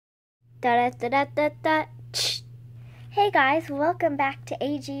Da da da da da. Hey guys, welcome back to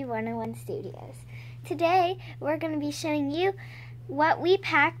AG101 Studios. Today we're going to be showing you what we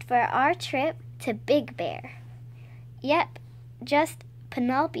packed for our trip to Big Bear. Yep, just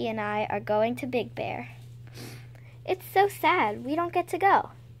Penelope and I are going to Big Bear. It's so sad we don't get to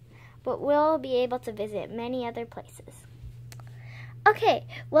go, but we'll be able to visit many other places. Okay,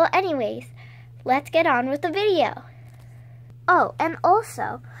 well anyways, let's get on with the video. Oh, and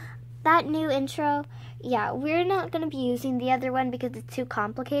also, that new intro, yeah, we're not going to be using the other one because it's too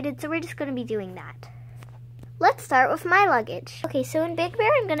complicated, so we're just going to be doing that. Let's start with my luggage. Okay, so in Big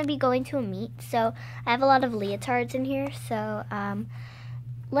Bear, I'm going to be going to a meet, so I have a lot of leotards in here, so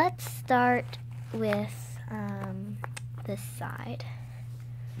let's start with this side.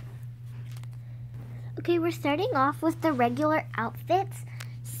 Okay, we're starting off with the regular outfits.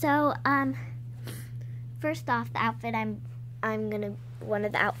 So, first off, the outfit one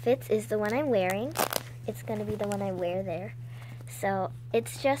of the outfits is the one I'm wearing. It's gonna be the one I wear there. So,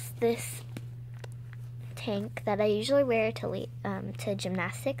 it's just this tank that I usually wear to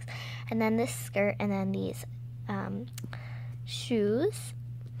gymnastics, and then this skirt, and then these shoes.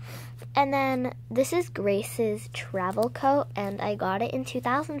 And then this is Grace's travel coat, and I got it in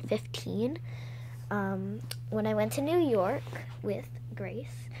 2015 when I went to New York with Grace.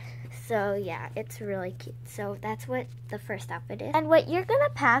 So yeah, it's really cute. So that's what the first outfit is. And what you're gonna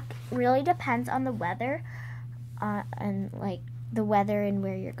pack really depends on the weather, and like the weather and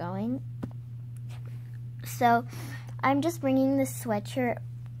where you're going. So I'm just bringing this sweatshirt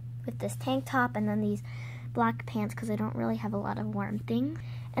with this tank top and then these black pants because I don't really have a lot of warm things.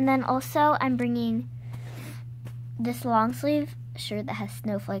 And then also I'm bringing this long sleeve shirt that has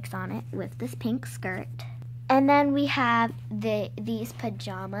snowflakes on it with this pink skirt. And then we have these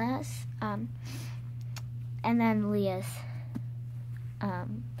pajamas, and then Leah's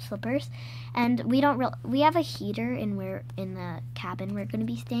slippers. And we have a heater in the cabin we're going to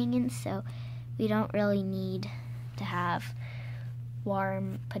be staying in, so we don't really need to have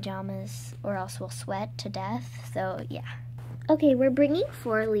warm pajamas or else we'll sweat to death. So yeah. Okay, we're bringing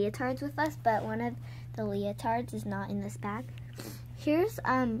 4 leotards with us, but one of the leotards is not in this bag. Here's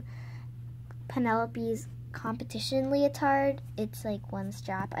Penelope's competition leotard. It's like one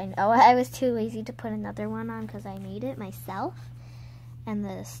strap. I know I was too lazy to put another one on because I made it myself, and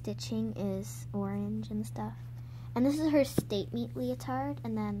the stitching is orange and stuff. And this is her state meet leotard,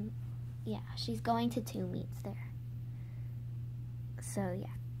 and then yeah, she's going to 2 meets there. So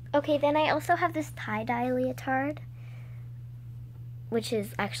yeah. Okay, then I also have this tie-dye leotard, which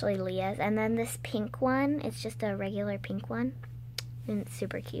is actually Leah's, and then this pink one, it's just a regular pink one, and it's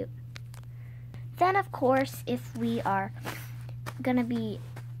super cute. Then, of course, if we are gonna be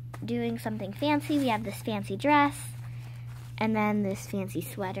doing something fancy, we have this fancy dress, and then this fancy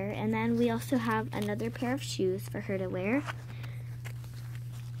sweater, and then we also have another pair of shoes for her to wear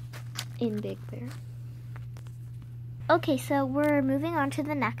in Big Bear. Okay, so we're moving on to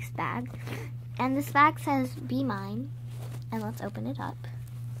the next bag, and this bag says, "Be mine," and let's open it up.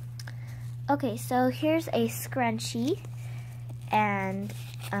 Okay, so here's a scrunchie, and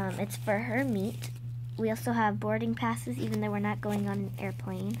it's for her meet. We also have boarding passes, even though we're not going on an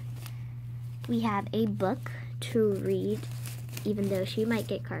airplane. We have a book to read, even though she might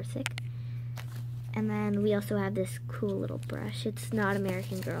get car sick. And then we also have this cool little brush. It's not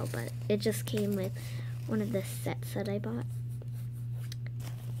American Girl, but it just came with one of the sets that I bought.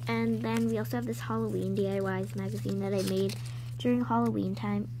 And then we also have this Halloween DIYs magazine that I made during Halloween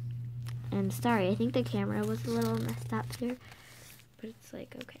time. And sorry, I think the camera was a little messed up here, but it's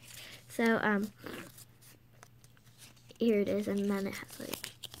like, okay. So, here it is, and then it has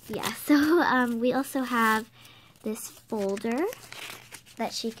like, yeah. So, we also have this folder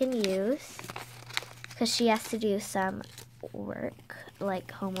that she can use because she has to do some work,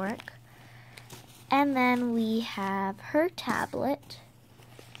 like homework. And then we have her tablet,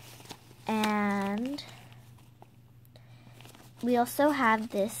 and we also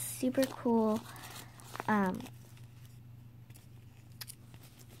have this super cool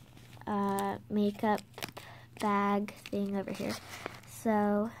makeup bag thing over here.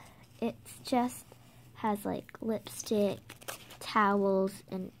 So it just has like lipstick, towels,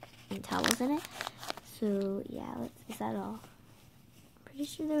 and towels in it. So yeah, is that all? I'm pretty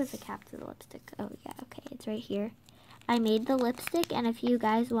sure there was a cap to the lipstick. Oh yeah, okay, it's right here. I made the lipstick, and if you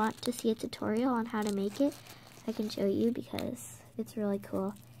guys want to see a tutorial on how to make it, I can show you because it's really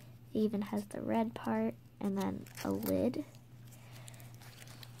cool. It even has the red part and then a lid.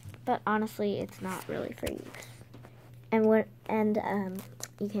 But honestly, it's not really for use. And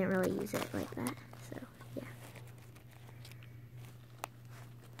you can't really use it like that. So, yeah.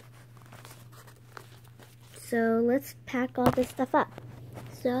 so let's pack all this stuff up.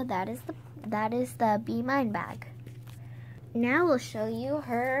 So that is the Be Mine bag. Now we'll show you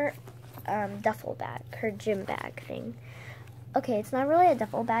her duffel bag, her gym bag thing. Okay, it's not really a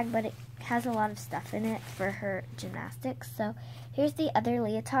duffel bag, but it has a lot of stuff in it for her gymnastics. So here's the other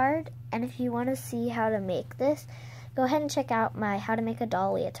leotard, and if you want to see how to make this, go ahead and check out my how to make a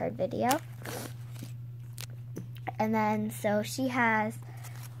doll leotard video. And then, so she has,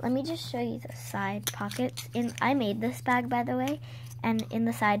 let me just show you the side pockets. I made this bag, by the way, and in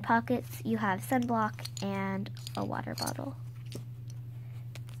the side pockets, you have sunblock and a water bottle.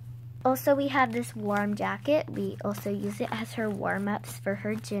 Also, we have this warm jacket. We also use it as her warm-ups for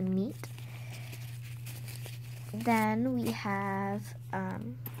her gym meet. Then we have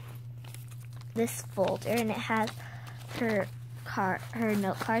this folder, and it has her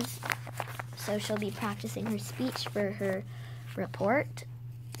note cards. So she'll be practicing her speech for her report.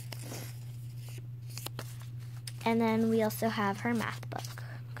 And then we also have her math book,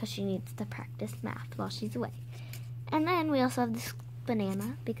 because she needs to practice math while she's away. And then we also have this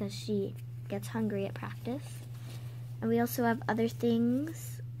banana, because she gets hungry at practice. And we also have other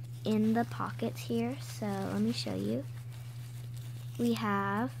things in the pockets here, so let me show you. We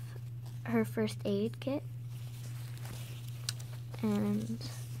have her first aid kit, and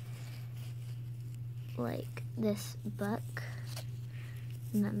like this book,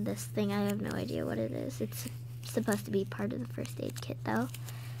 and then this thing, I have no idea what it is. It's supposed to be part of the first aid kit though.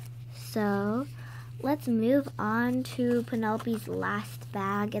 So let's move on to Penelope's last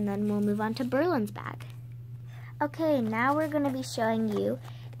bag, and then we'll move on to Berlin's bag. Okay, now we're going to be showing you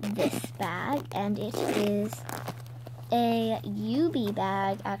this bag, and it is a UB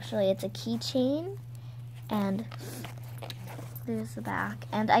bag. Actually, it's a keychain, and there's the back,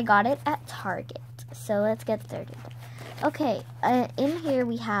 and I got it at Target. So let's get started. Okay, in here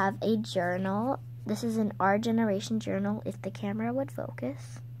we have a journal. This is an Our Generation journal, if the camera would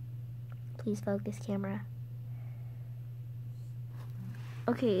focus. Please focus, camera.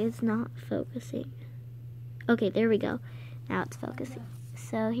 Okay, it's not focusing. Okay, there we go. Now it's focusing.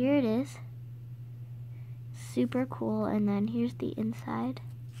 So here it is. Super cool. And then here's the inside.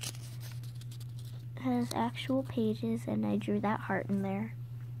 It has actual pages, and I drew that heart in there.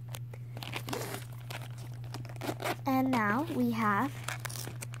 And now we have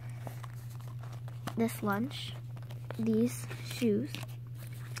this lunch, these shoes,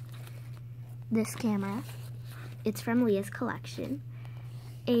 this camera. It's from Leah's collection.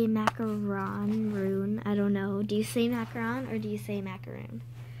 A macaron, I don't know. Do you say macaron or do you say macaroon?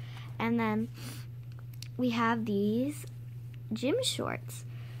 And then we have these gym shorts.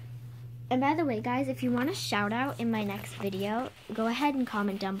 And by the way, guys, if you want a shout out in my next video, go ahead and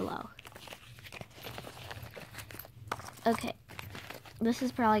comment down below. Okay, this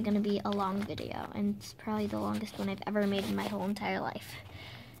is probably going to be a long video, and it's probably the longest one I've ever made in my whole entire life.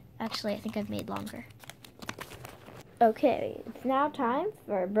 Actually, I think I've made longer. Okay, it's now time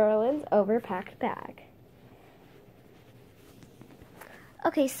for Berlin's overpacked bag.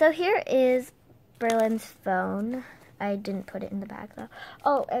 Okay, so here is Berlin's phone. I didn't put it in the bag though.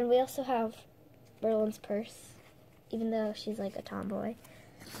 Oh, and we also have Berlin's purse, even though she's like a tomboy.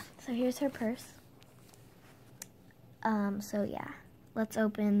 So here's her purse. So yeah, let's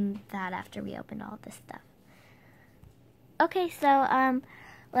open that after we open all this stuff. Okay, so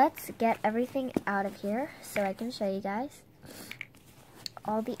let's get everything out of here so I can show you guys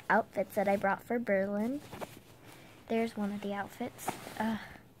all the outfits that I brought for Berlin. There's one of the outfits.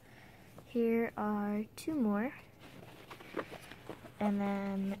 Here are two more. And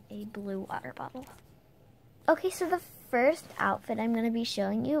then a blue water bottle. Okay, so the first outfit I'm going to be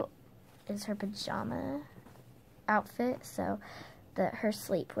showing you is her pajama outfit. So her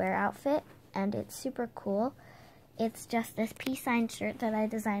sleepwear outfit. And it's super cool. It's just this peace sign shirt that I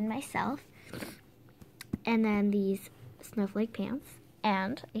designed myself. And then these snowflake pants.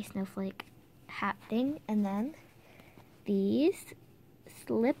 And a snowflake hat thing. And then these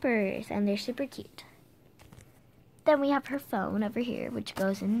slippers. And they're super cute. Then we have her phone over here, which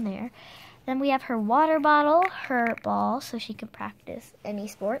goes in there. Then we have her water bottle, her ball, so she can practice any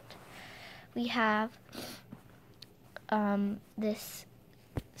sport. We have this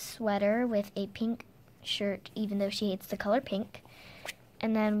sweater with a pink shirt, even though she hates the color pink.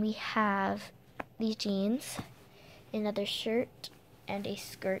 And then we have these jeans, another shirt, and a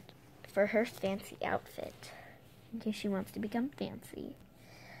skirt for her fancy outfit, in case she wants to become fancy.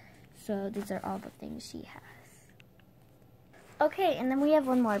 So these are all the things she has. Okay, and then we have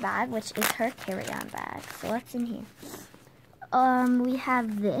one more bag, which is her carry-on bag. So what's in here? We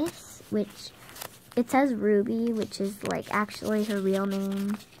have this, which it says Ruby, which is like actually her real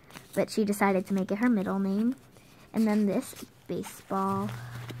name, but she decided to make it her middle name. and then this baseball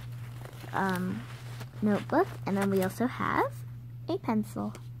notebook, and then we also have a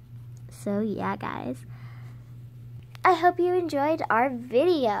pencil. So yeah, guys, I hope you enjoyed our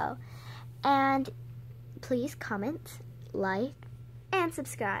video, and please comment, like, and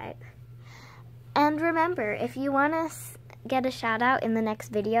subscribe. And remember, if you want to get a shout out in the next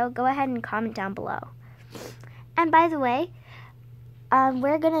video, go ahead and comment down below. And by the way,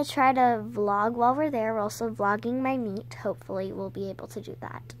 we're going to try to vlog while we're there. We're also vlogging my meet. Hopefully we'll be able to do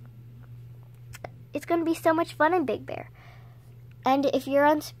that. It's going to be so much fun in Big Bear. And if you're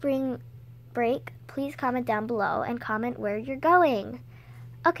on spring break, please comment down below and comment where you're going.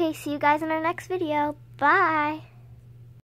 Okay, see you guys in our next video. Bye!